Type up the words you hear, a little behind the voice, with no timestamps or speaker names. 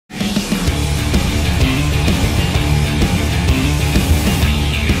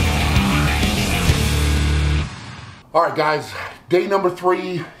All right, guys, day number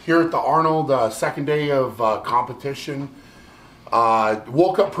 3 here at the Arnold, second day of competition.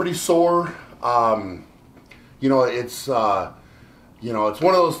 Woke up pretty sore. You know, it's one of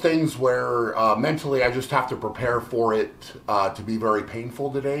those things where mentally I just have to prepare for it to be very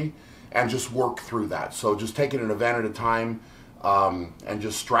painful today and just work through that. So just taking an event at a time and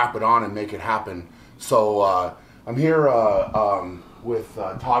just strap it on and make it happen. So I'm here with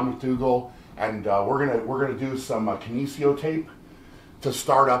Todd McDougall. And we're gonna do some kinesio tape to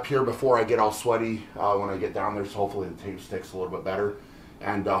start up here before I get all sweaty when I get down there. So hopefully the tape sticks a little bit better,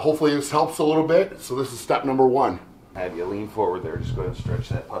 and hopefully this helps a little bit. So this is step number 1. Have you lean forward there. Just go ahead and stretch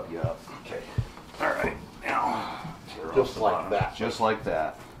that puppy up. Okay. All right. Now, just like that. Just like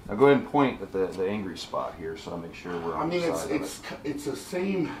that. Now go ahead and point at the angry spot here, so I'll make sure we're on the side of it. It's the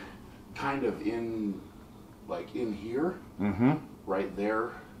same kind of in here, right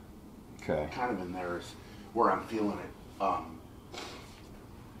there. Okay. Kind of in there is where I'm feeling it.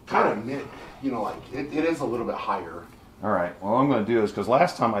 Kind of knit, you know, like it is a little bit higher. All right. Well, what I'm going to do is, because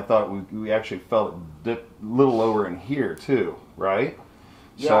last time I thought we actually felt it dip a little lower in here too, right?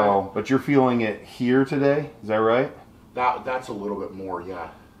 Yeah. So, but you're feeling it here today, is that right? That's a little bit more,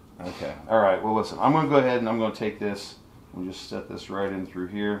 yeah. Okay. All right. Well, listen, I'm going to go ahead and I'm going to take this and just set this right in through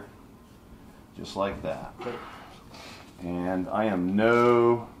here, just like that. Okay. And I am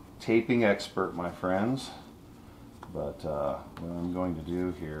no taping expert, my friends, but what I'm going to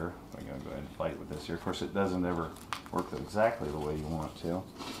do here, I'm going to go ahead and fight with this here. Of course, it doesn't ever work exactly the way you want it to. You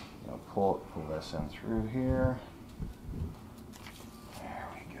know, pull this in through here. There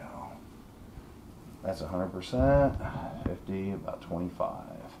we go. That's 100%, 50, about 25.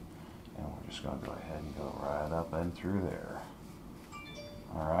 And we're just going to go ahead and go right up and through there.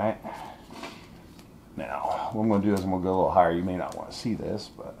 All right. Now, what I'm going to do is I'm going to go a little higher. You may not want to see this,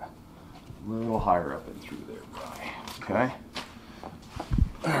 but a little higher up and through there, buddy. Okay?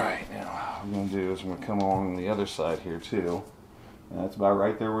 All right, now what I'm going to do is I'm going to come along the other side here, too. And that's about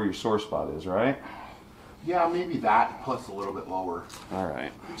right there where your sore spot is, right? Yeah, maybe that, plus a little bit lower. All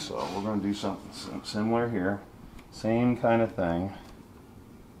right, so we're going to do something similar here. Same kind of thing.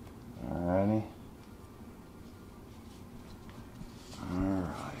 All righty. All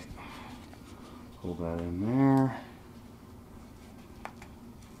right. Hold that in there.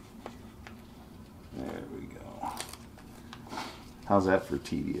 There we go. How's that for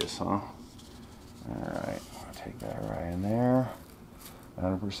tedious, huh? All right, I'll take that right in there.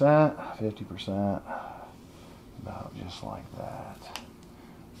 100%, 50%, about just like that.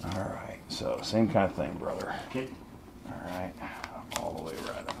 All right, so same kind of thing, brother. Okay. All right, all the way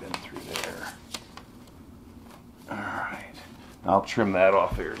right up in through there. All right, I'll trim that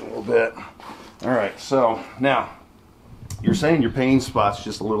off here in a little bit. All right, so now, you're saying your pain spot's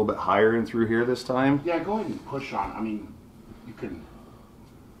just a little bit higher in through here this time? Yeah, go ahead and push on. I mean, you can.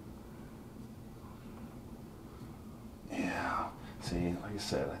 Yeah. See, like I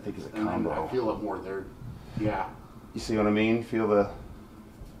said, I think it's a combo. I feel it more there. Yeah. You see what I mean? Feel the...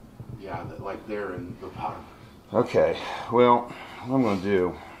 Yeah, like there in the bottom. Okay. Well, what I'm going to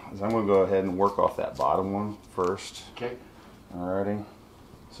do is I'm going to go ahead and work off that bottom one first. Okay. Alrighty.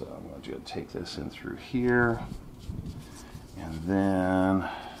 So I'm going to take this in through here. And then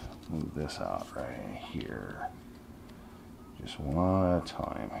move this out right here. Just one at a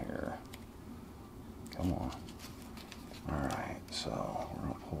time here. Come on. Alright, so we're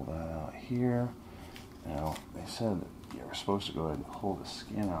going to pull that out here. Now, they said that you were supposed to go ahead and pull the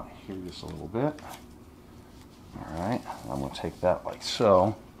skin out here just a little bit. Alright, I'm going to take that like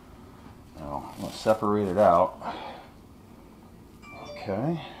so. Now, I'm going to separate it out.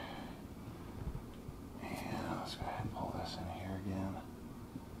 Okay.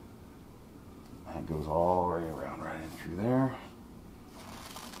 That goes all the way around right in through there.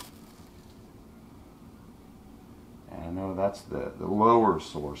 And I know that's the lower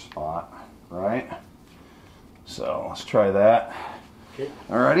sore spot, right? So let's try that. Okay.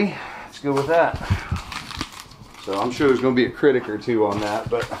 Alrighty, let's go with that. So I'm sure there's going to be a critic or two on that,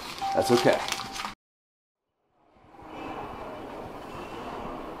 but that's okay.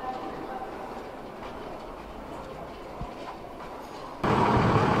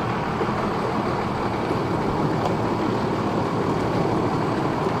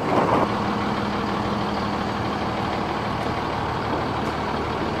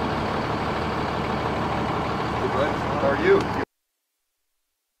 How are you?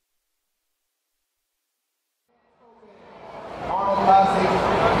 Arnold Classic,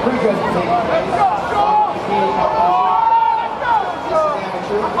 pretty good to take place.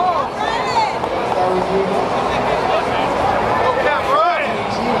 Start with you. Yeah, right.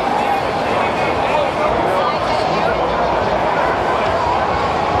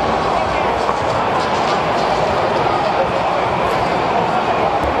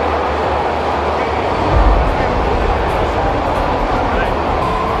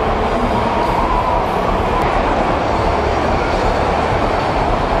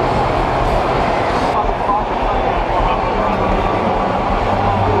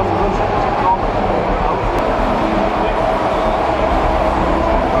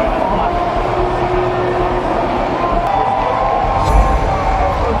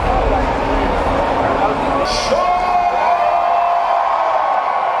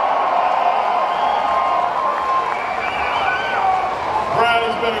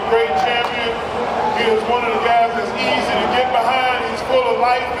 great champion. He is one of the guys that's easy to get behind. He's full of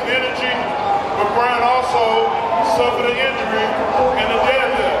life and energy. But Brian also suffered an injury in the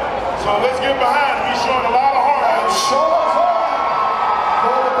deadlift. So let's get behind him. He's showing a lot of heart. And Shaw's on.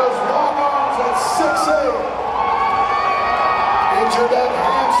 One of those long arms at 6'8". Injured that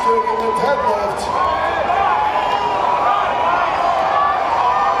hamstring in the deadlift.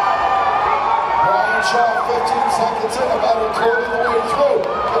 Brian Shaw, 15 seconds in, about a quarter of the way through.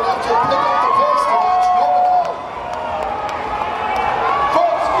 He'll have to pick up the pace to match Novakov.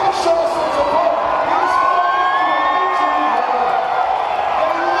 Folks, give Shaw some support. He's fighting for energy now.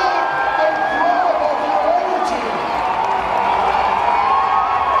 They live, they thrive on your energy.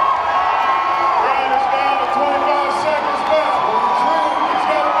 Brian is down to 25 seconds left. He's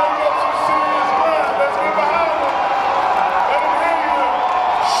got to make up some serious ground. Let's get behind him. Let him hang him.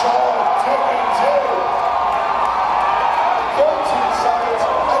 Shaw taking 2. 14 seconds.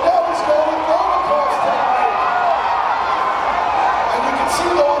 And now he's going Novakov's technique. And you can see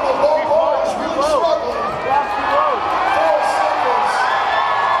though on the low bar he's really struggling. 4 seconds.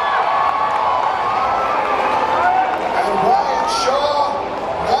 And Brian Shaw,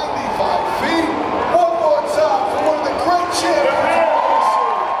 95 feet. One more time for one of the great champions.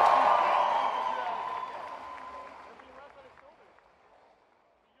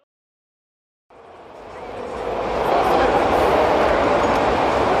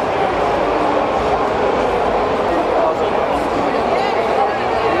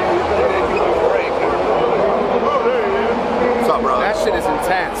 What's up, bro? That shit is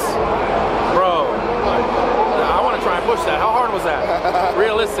intense. Bro, I want to try and push that. How hard was that?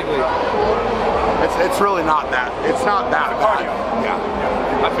 Realistically. It's really not that. It's not that bad. Cardio. Yeah.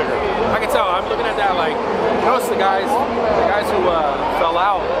 I figured. I can tell. I'm looking at that like, you notice the guys who fell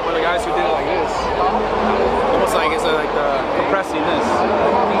out were the guys who did it like this. Almost like it's like compressing this.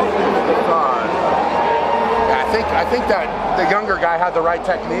 Yeah, I think that the younger guy had the right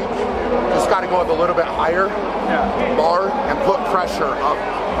technique. Just got to go with a little bit higher bar and put pressure up.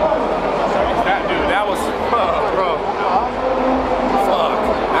 That dude, that was, bro. Fuck,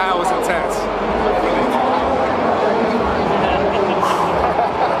 that was intense.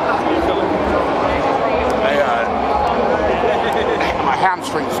 My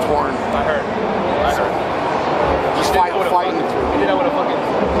hamstring's torn. I heard. Just fighting through. You did that with a fucking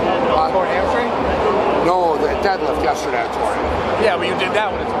torn hamstring? No, the deadlift yesterday I tore it. Yeah, but you did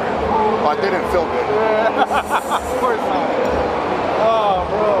that with a torn. But it didn't feel good. Of course not. Oh,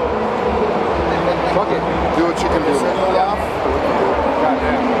 bro. Fuck it. Do what you can do.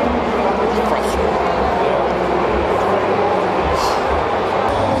 Goddamn. It's frustrating.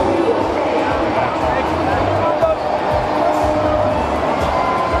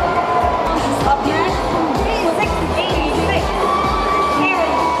 Up next, 686,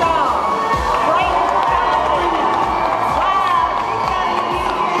 Karen Shaw, Brighton, California. Wow, she's got a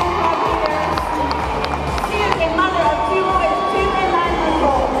huge here. She is a mother of 2 boys, 2 and 9 months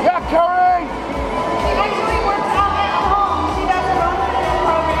old. Yeah, Curry! She actually works out at home. She does her own fitness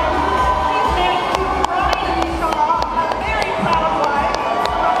program. She's married to Brian Shaw, a very proud wife,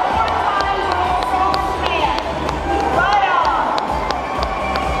 a 4-time world strongest man. Right on.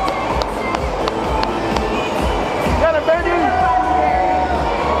 Get it, baby!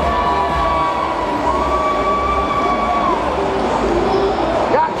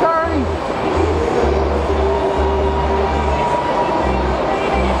 Yeah, Curry!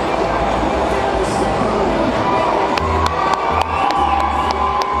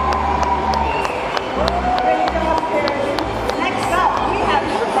 Next up, we have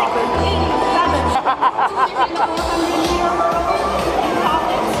 687.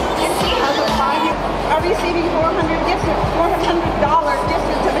 Are receiving $400 gift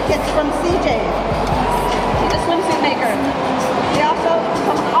certificates from CJ, the swimsuit maker. They also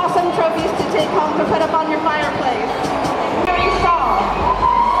some awesome trophies to take home to put up on your fireplace. Mary Shaw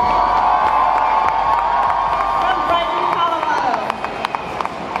from Brighton, Colorado.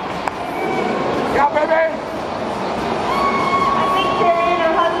 Yeah, baby! I think Carrie and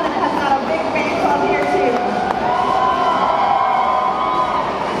her husband has got a big face on here too.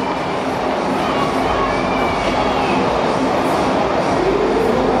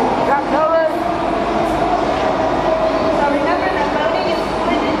 Yeah, Curry! So remember that voting is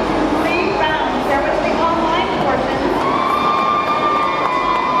split into 3 rounds. There was the online portion,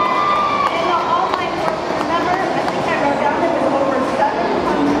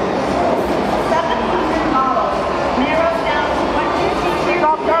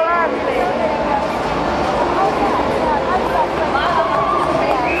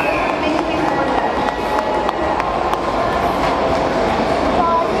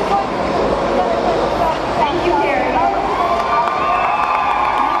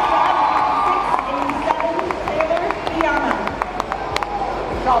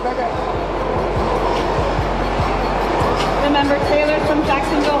 Remember, Taylor's from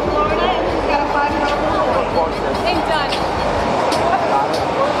Jacksonville, Florida, and she's got a 5-year-old little boy. They've done.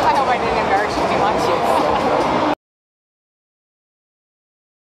 I hope I didn't embarrass you too much.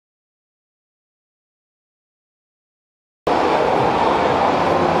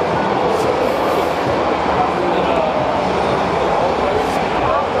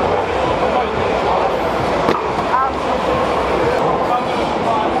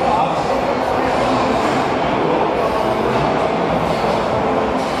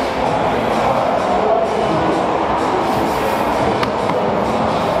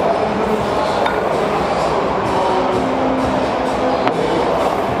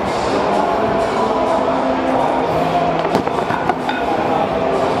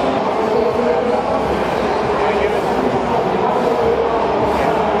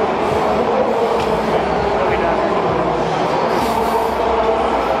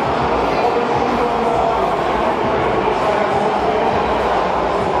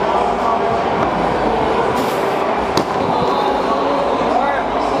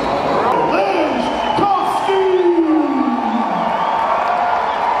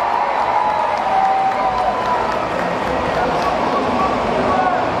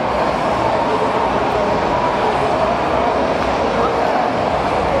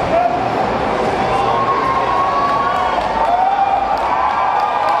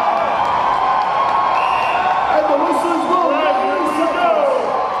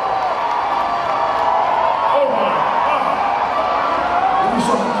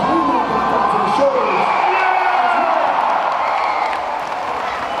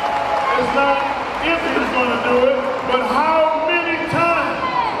 It's not if he's going to do it, but how many times.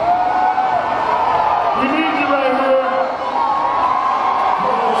 We need you right here.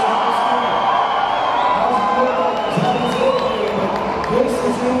 This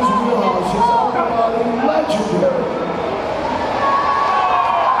is his wheelhouse. He's talking about a legendary.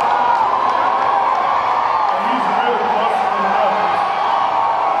 And he's really busting it up.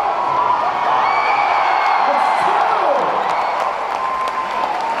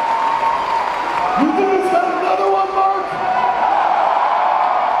 You think he's got another one, Mark?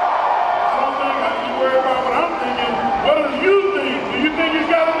 Some things you worry about what I'm thinking. What do you think? Do you think he's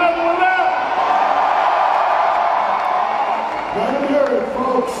got another one left? Let him hear it,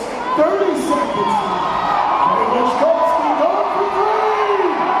 folks. 30 seconds. Let's go. Going for 3.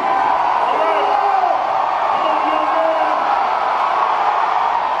 All right. Come on, young man.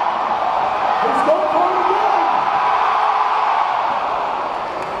 Let's go for it again.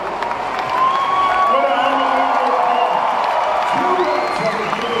 What an unbelievable performance. 2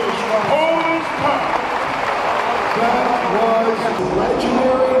 Hold his time. That was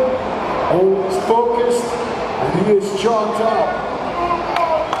legendary. Always focused, and he is chalked up.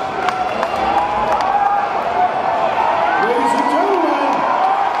 Ladies and gentlemen,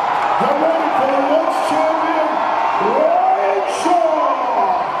 get ready for the next champion, Ryan Shaw.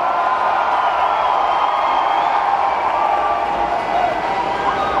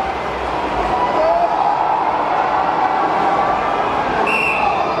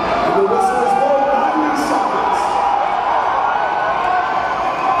 And the whistle is blown 90 seconds.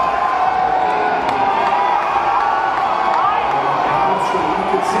 You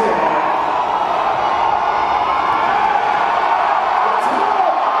can see it. It's up.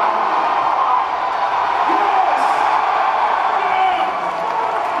 Yes.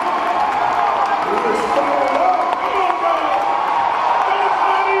 It is fired up. Come on, guys. That's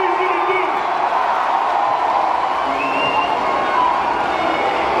not easy to do.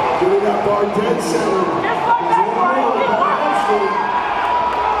 Doing that bar dead center. He's in the middle of the hamstring.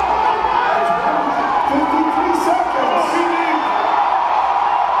 That's 53 seconds.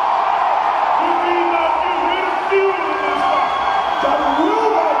 We need that fuel in this spot. Gotta wheel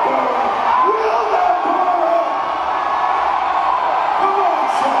that bar. Wheel that bar up. Come on,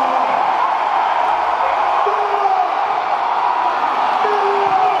 Shaw. Fill it up. Fill it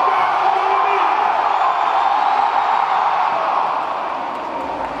up.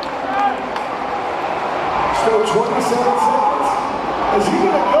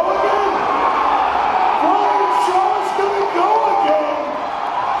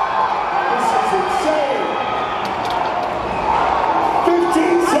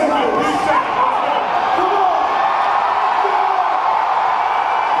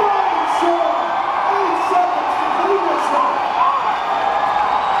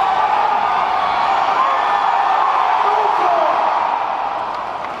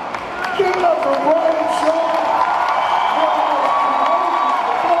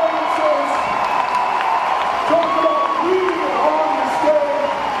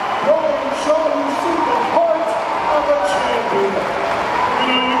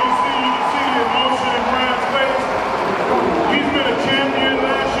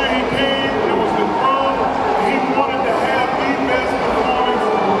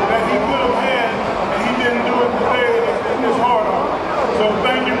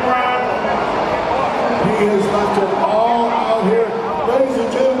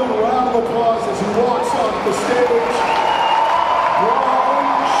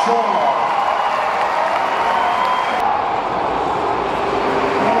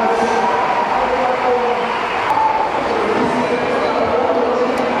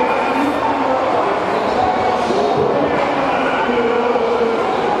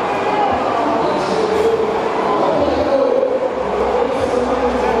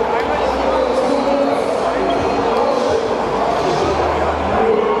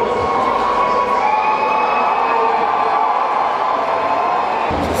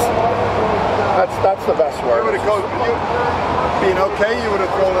 That's the best word. Being okay, you would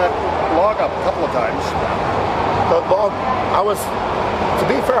have thrown that log up a couple of times. The log, to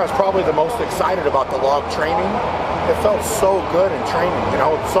be fair, I was probably the most excited about the log training. It felt so good in training, you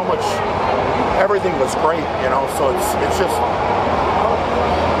know, so much, everything was great, you know, so it's just,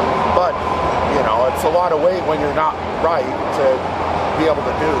 but, you know, it's a lot of weight when you're not right to be able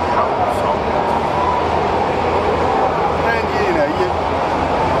to do, you know, so. And, you know, you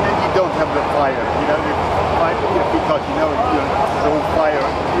don't have the fire, you know, because you know the whole fire,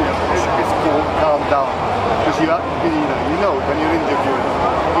 you know, it's cool, calm down. Because you know when you're interviewing,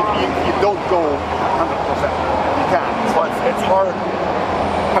 you don't go 100%. You can't. It's hard.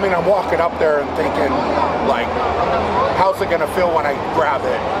 I mean, I'm walking up there and thinking, like, how's it going to feel when I grab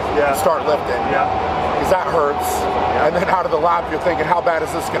it and start lifting? Yeah. Because that hurts. Yeah. And then out of the lap, you're thinking, how bad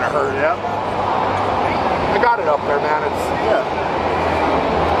is this going to hurt? Yeah. I got it up there, man. It's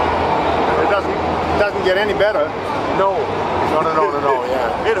It doesn't get any better. No,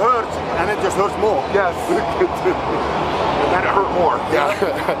 yeah. It hurts, and it just hurts more. Yes. And then it hurt more. Yeah.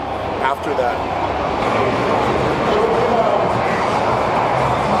 After that.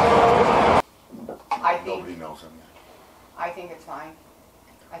 Nobody knows him yet. I think it's fine.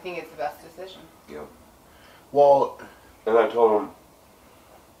 I think it's the best decision. Yeah. Well, and I told him,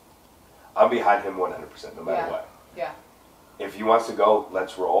 I'm behind him 100%, no matter what. Yeah. If he wants to go,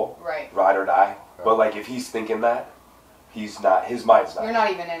 let's roll. Right. Ride or die. But like, if he's thinking that, he's not. His mind's not. You're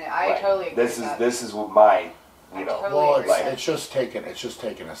not even in it. I totally agree. This is what my, you know. Totally well, agree. it's just taking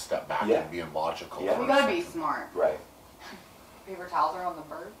a step back and being logical. Yeah. You gotta be smart. Right. Paper towels are on the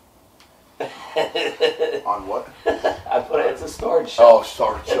bird. On what? I put it. It's a storage shelf. Oh,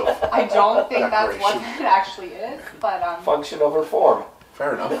 storage shelf. I don't think that's what it actually is, but function over form.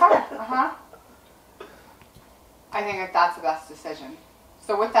 Fair enough. Uh-huh. I think that's the best decision.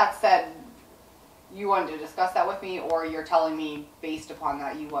 So with that said, you wanted to discuss that with me, or you're telling me based upon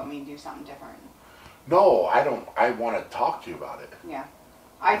that you want me to do something different? No, I don't. I want to talk to you about it. Yeah.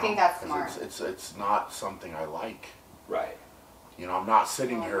 I think that's smart. It's not something I like. Right. You know, I'm not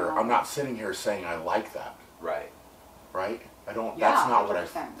sitting here. I'm not sitting here saying I like that. Right. Right. I don't. Yeah, that's not 100%. what I.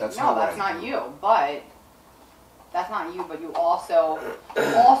 That's no, not that's what I not do. you. But that's not you. But you also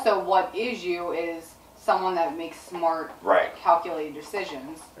what is you is someone that makes smart, calculated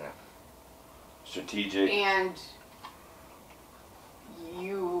decisions. Yeah. Strategic. And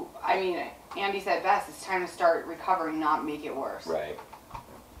you, I mean, Andy said best. It's time to start recovering, not make it worse. Right.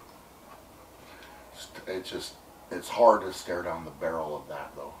 It's hard to stare down the barrel of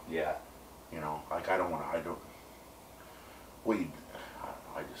that, though. Yeah. You know, like I don't. I don't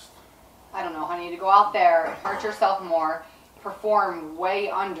know, honey. To go out there and hurt yourself more, perform way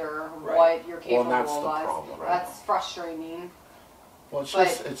under what you're capable that's of. the problem, right? That's frustrating. Well, it's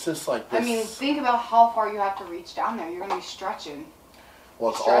just like this. I mean, think about how far you have to reach down there. You're going to be stretching.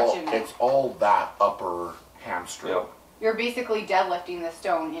 Well, it's all that upper hamstring. Yep. You're basically deadlifting the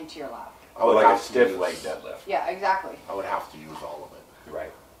stone into your lap. Like a stiff leg deadlift. Yeah, exactly. I would have to use all of it.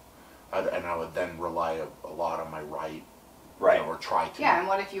 Right. And I would then rely a lot on my right. Right. You know, or try to. Yeah, and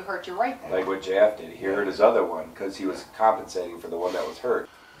what if you hurt your right then? Like what JF did. He hurt his other one because he was compensating for the one that was hurt.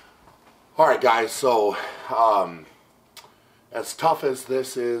 All right, guys. So, as tough as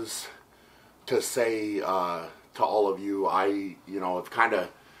this is to say to all of you, I have kind of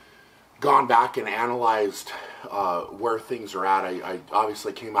gone back and analyzed where things are at. I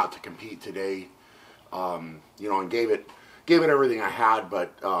obviously came out to compete today, and gave it everything I had,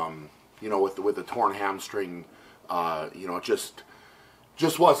 but with the torn hamstring, it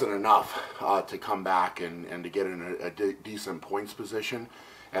just wasn't enough to come back and to get in a decent points position.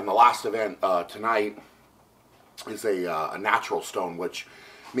 And the last event tonight is a natural stone, which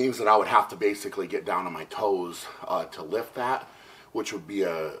means that I would have to basically get down on my toes to lift that, which would be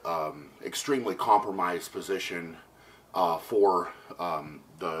a extremely compromised position for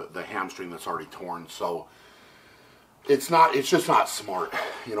the hamstring that's already torn. So it's just not smart.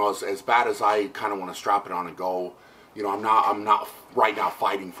 As bad as I kind of want to strap it on and go, I'm not right now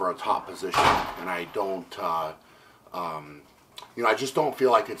fighting for a top position, and I don't I just don't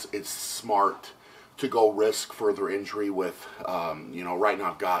feel like it's smart to go risk further injury with right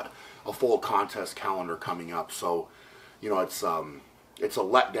now I've got a full contest calendar coming up, so it's a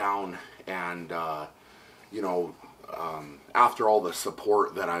letdown, and after all the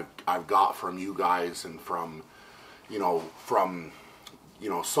support that I've got from you guys and from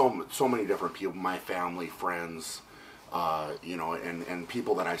so many different people, my family, friends, and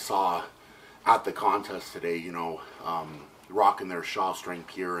people that I saw at the contest today, rocking their Shaw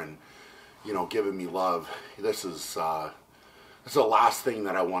strength gear and giving me love. This is it's the last thing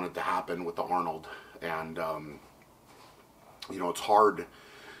that I wanted to happen with the Arnold. And you know, it's hard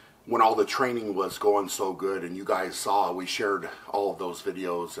when all the training was going so good, and you guys saw, we shared all of those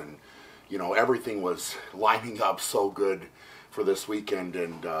videos, and you know, everything was lining up so good for this weekend,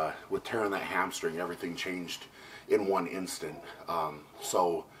 and with tearing that hamstring, everything changed in one instant.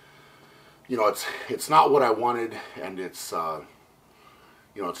 So you know, it's not what I wanted, and it's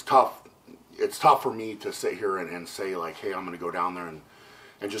you know, it's tough. It's tough for me to sit here and say like, hey, I'm going to go down there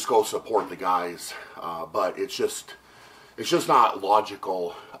and just go support the guys. But it's just not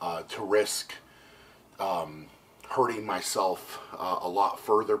logical to risk hurting myself a lot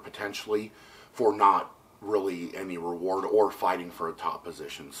further potentially for not really any reward or fighting for a top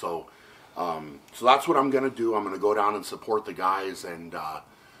position. So so that's what I'm going to do. I'm going to go down and support the guys, and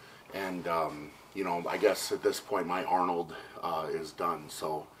you know, I guess at this point my Arnold is done.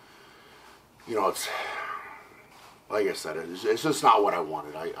 So you know, it's like I said, it's just not what I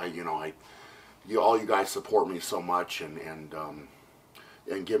wanted. All you guys support me so much, and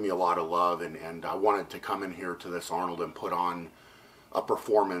give me a lot of love, and I wanted to come in here to this Arnold and put on a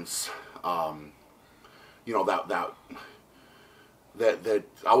performance, you know, that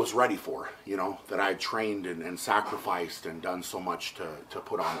I was ready for, you know, that I had trained and sacrificed and done so much to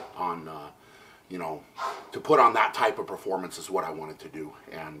put on you know, to put on that type of performance is what I wanted to do,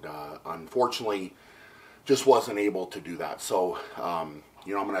 and unfortunately just wasn't able to do that. So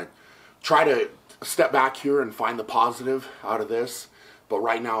you know, I'm gonna try to step back here and find the positive out of this, but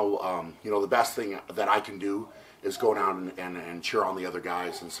right now you know, the best thing that I can do is go down and cheer on the other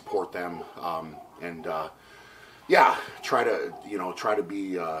guys and support them, and yeah, try to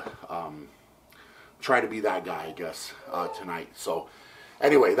be that guy, I guess, tonight. So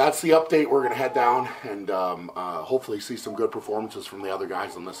anyway, that's the update. We're going to head down and hopefully see some good performances from the other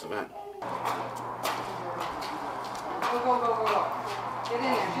guys on this event. Go. Get in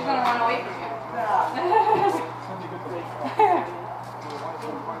there. She's going to run away from you.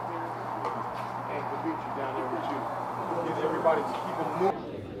 Everybody to keep it moving.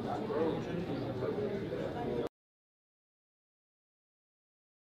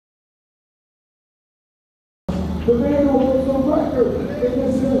 The man who holds the record in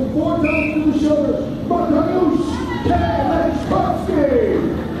this 4 times to the shoulder, Martyn.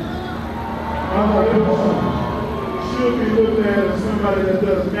 Should be looked at as somebody that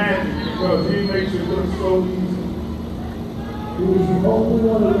does magic, because he makes it look so easy. He was the only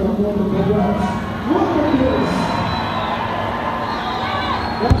one of them wonderful guys. Look at this!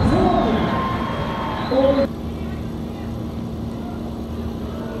 That's one!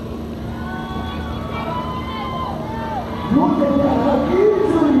 Look at that, how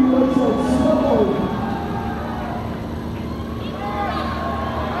easily he lets that slow.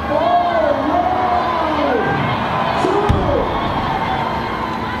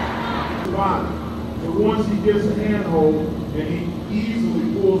 But once he gets a handhold and he easily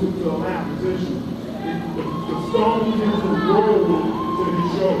pulls it to a lap position, the stone tends to roll to his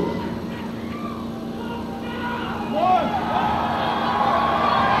shoulder.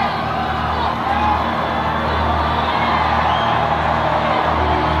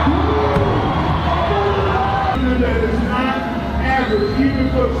 That is not average, even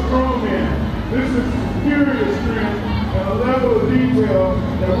for a strong man. This is superior strength and a level of detail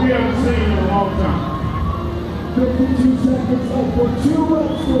that we haven't seen in a long time. 52 seconds left for 2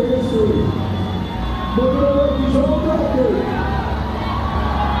 reps for history. Look at his own record.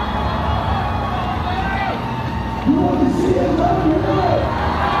 You want to see it? Let me know.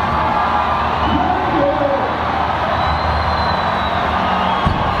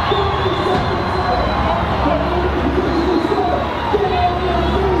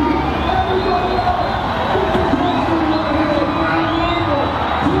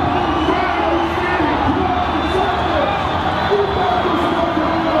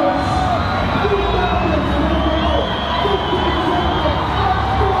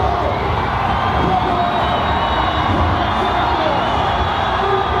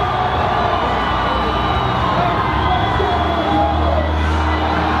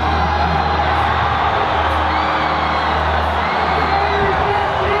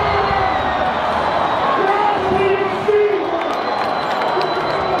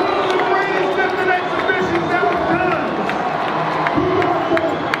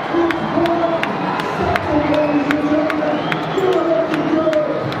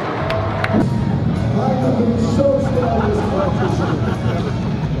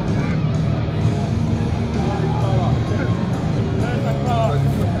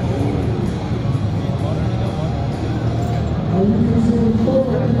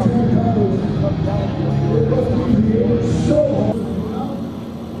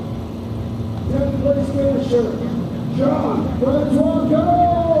 finisher, John Francisco.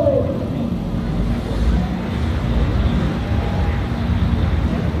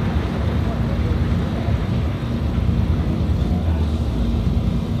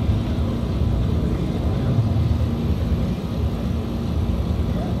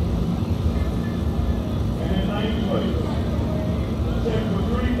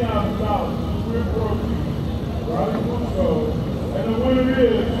 And the winner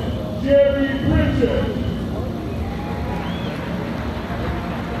is Jerry Bridges.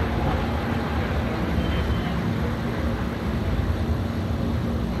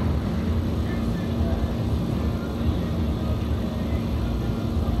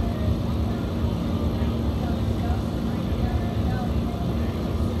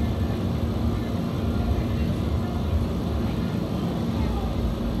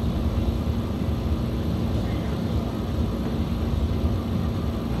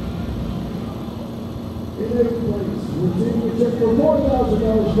 In eighth place, receiving a check for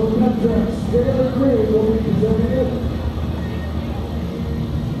 $4,000 from Netflix, Taylor Green will be presenting it.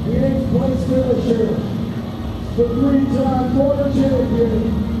 The eighth place finisher, the three-time Florida champion,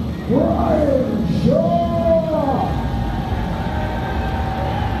 Brian